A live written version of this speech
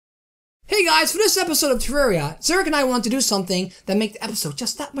Hey guys, for this episode of Terraria, Zarek and I wanted to do something that make the episode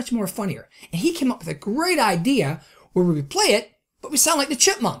just that much more funnier. And he came up with a great idea where we play it, but we sound like the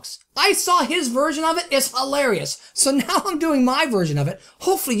Chipmunks. I saw his version of it, it's hilarious. So now I'm doing my version of it.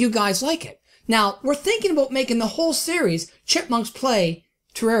 Hopefully you guys like it. Now, we're thinking about making the whole series Chipmunks Play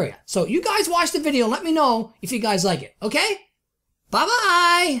Terraria. So you guys watch the video and let me know if you guys like it, okay?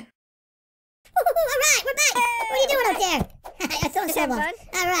 Bye-bye! Alright, we're back! What are you doing up there? I thought so.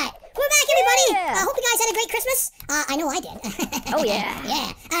 Alright, we're back, everybody! Yeah. Hope you guys had a great Christmas. I know I did. Oh, yeah.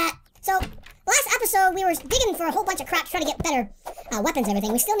 Yeah. So, last episode, we were digging for a whole bunch of crap to try to get better weapons and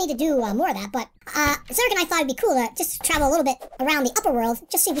everything. We still need to do more of that, but Zerk and I thought it'd be cool to just travel a little bit around the upper world,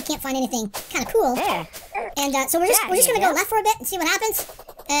 just see if we can't find anything kind of cool. Yeah. And so we're just gonna go left for a bit and see what happens,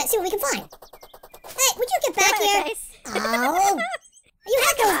 see what we can find. Hey, would you get back here? Oh. You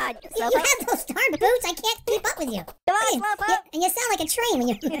had those darn boots. I can't keep up with you. Come on, Slowpoke. And you sound like a train when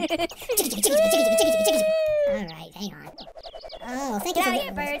you're... Alright, hang on. Oh, thank you for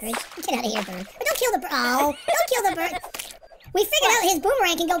getting those birds. Get out of here, bird. But don't kill the bird. Oh, don't kill the bird. We figured out his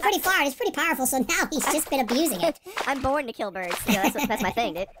boomerang can go pretty far, and it's pretty powerful, so now he's just been abusing it. I'm born to kill birds. You know, that's my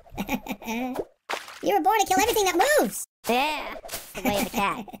thing, dude. You were born to kill everything that moves. Yeah. The way of the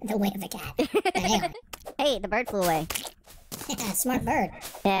cat. The way of the cat. Hang on. Hey, the bird flew away. Smart bird.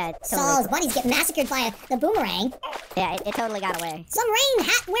 Yeah, Saw his totally. buddies get massacred by the boomerang. Yeah, it totally got away. Some rain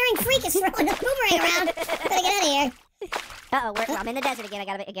hat wearing freak is throwing the boomerang around. Gotta get out of here. Uh-oh, I'm in the desert again. I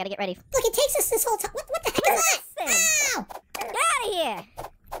gotta get ready. Look, it takes us this whole time. What the heck is that? Ow! Get out of here!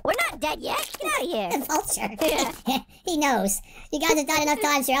 We're not dead yet. Get out of here. The vulture. Yeah. He knows. You guys have died enough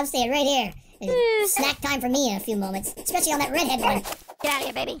times here. I'm staying right here. It's snack time for me in a few moments. Especially on that redhead one. Get out of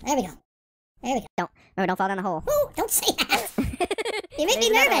here, baby. There we go. There we go. Don't fall down the hole. Ooh, don't say that. You make me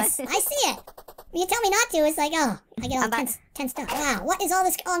There's another nervous. I see it. When you tell me not to, it's like, oh, I get all tense stuff. Wow, what is all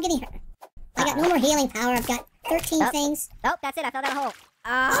this? Oh, I'm getting hurt. I got no more healing power. I've got 13 things. Oh, that's it. I fell down the hole.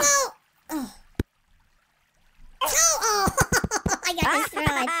 Oh, no. Oh. Oh, I got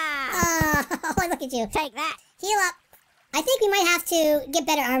destroyed. Oh, look at you. Take that. Heal up. I think we might have to get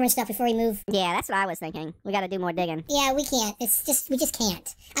better armor and stuff before we move. Yeah, that's what I was thinking. We gotta do more digging. Yeah, we can't. We just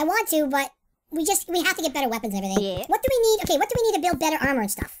can't. I want to, but we have to get better weapons and everything. Yeah. What do we need? Okay, what do we need to build better armor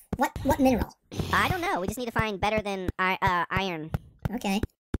and stuff? What mineral? I don't know. We just need to find better than iron. Okay.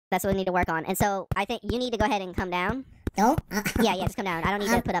 That's what we need to work on. And so I think you need to go ahead and come down. Don't? Yeah, just come down. I don't need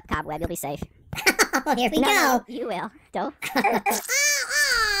to put up cobweb. You'll be safe. Oh, here we go. No, you will. Don't.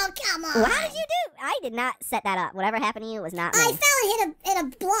 Oh, come on. Well, how did you do? I did not set that up. Whatever happened to you was not me. I fell and hit a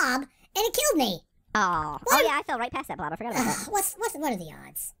blob, and it killed me. Oh. Oh, yeah, I fell right past that blob. I forgot about that. What are the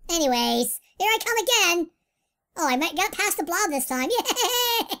odds? Anyways, here I come again. Oh, I got past the blob this time.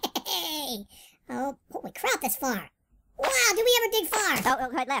 Yay! Oh, holy crap, that's far. Wow, did we ever dig far? Oh,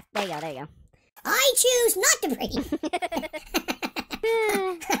 right left. There you go, there you go. I choose not to breathe.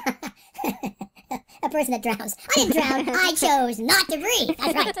 A person that drowns. I didn't drown. I chose not to breathe.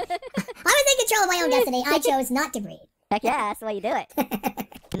 That's right. I was in control of my own destiny. I chose not to breathe. Heck yeah, that's the way you do it.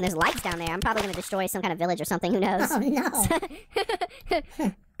 And there's lights down there. I'm probably going to destroy some kind of village or something. Who knows? Oh, no.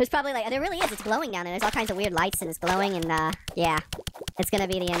 There's probably like, there really is. It's glowing down there. There's all kinds of weird lights and it's glowing and, yeah. It's going to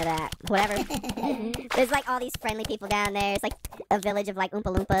be the end of that. Whatever. There's like all these friendly people down there. It's like a village of like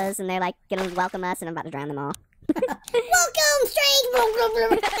Oompa Loompas and they're like going to welcome us and I'm about to drown them all. Welcome, strange.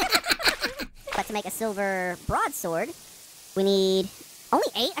 But to make a silver broadsword, we need only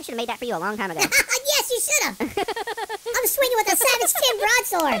 8? I should have made that for you a long time ago. Yes, you should have. I'm swinging with a savage tin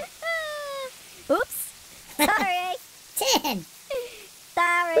broadsword. Oops. Sorry. 10.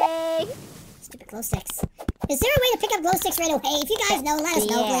 Sorry. Stupid glow sticks. Is there a way to pick up glow sticks right away? If you guys know, let us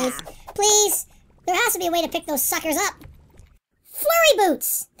know, please. Please. There has to be a way to pick those suckers up. Flurry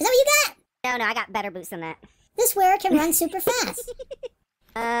boots. Is that what you got? No, I got better boots than that. This wearer can run super fast.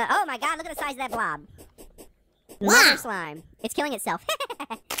 Oh my god, look at the size of that blob. Wow. Mother slime. It's killing itself.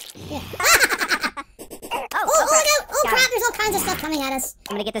 Yeah. Oh, Look out! Oh crap, there's all kinds of stuff coming at us.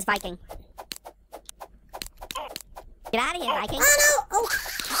 I'm gonna get this Viking. Get out of here, Viking. Oh no! Oh,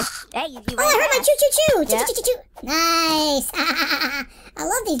 Hey, you I heard my choo-choo-choo! Yeah. Choo-choo-choo-choo! Nice! I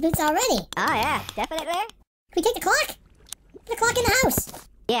love these boots already. Oh yeah, definitely. Can we take the clock? Put the clock in the house.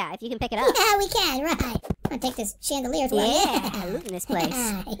 Yeah, if you can pick it up. Yeah, we can, right. I'm gonna take this chandelier as well. Yeah, looting this place.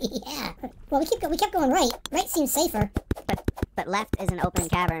 Yeah. Well, we kept going right. Right seems safer. But left is an open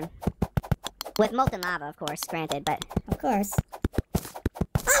cavern. With molten lava, of course, granted, but... Of course. Oh,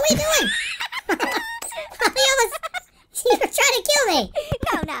 what are you doing? You were trying to kill me.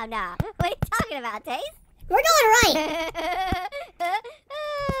 No. What are you talking about, Taze? We're going right.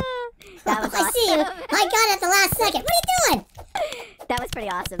 That was awesome. I see you. I got it at the last second. What are you doing? That was pretty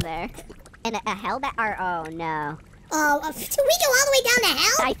awesome there. And a hell bat? Or, oh, no. Oh, do we go all the way down to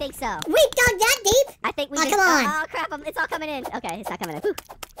hell? I think so. We dug that deep? I think we Oh, just... come on. Oh, crap. It's all coming in. Okay, it's not coming in. Whew.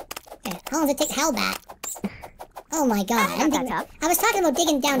 Okay, how long does it take Hellbat? Oh my god. I was talking about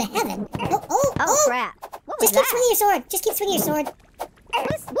digging down to heaven. Oh, crap. What was Just keep that? swinging your sword. Just keep swinging your sword.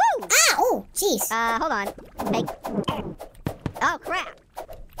 Woo! Ah, oh, jeez. Hold on. Oh, crap.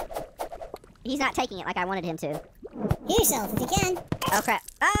 He's not taking it like I wanted him to. Heal yourself if you can. Oh, crap.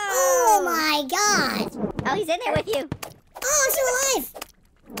 Oh! Oh my god. Oh, he's in there with you. Oh, I'm still alive.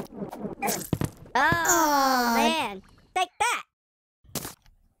 Oh, man. Take that.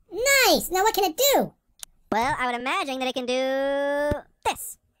 Nice. Now what can it do? Well, I would imagine that it can do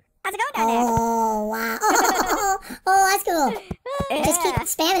this. How's it going down there? Oh, wow. Oh, that's cool. Just keep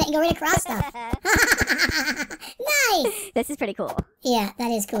spamming it and go right across stuff. Nice. This is pretty cool. Yeah,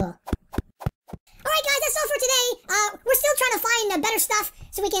 that is cool. Alright guys, that's all for today. We're still trying to find better stuff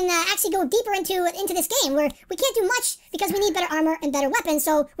so we can actually go deeper into this game where we can't do much because we need better armor and better weapons.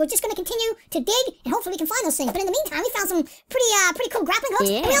 So we're just going to continue to dig and hopefully we can find those things. But in the meantime, we found some pretty cool grappling hooks.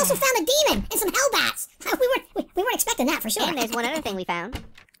 Yeah. And we also found a demon and some hellbats. We weren't expecting that for sure. And there's one other thing we found.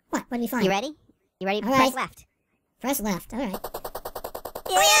 What did we find? You ready? You ready? All Press right. left. Press left. Alright.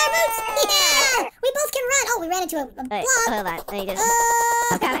 Yeah! Oh yeah, boots! Yeah! We both can run. Oh, we ran into a blob. Wait, hold on. Let me just...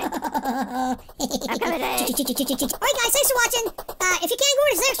 I'm coming. I'm coming in. Alright guys, thanks for watching. If you can't go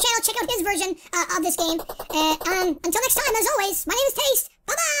over to Zerk's channel, check out his version of this game. Until next time, as always, my name is Taste.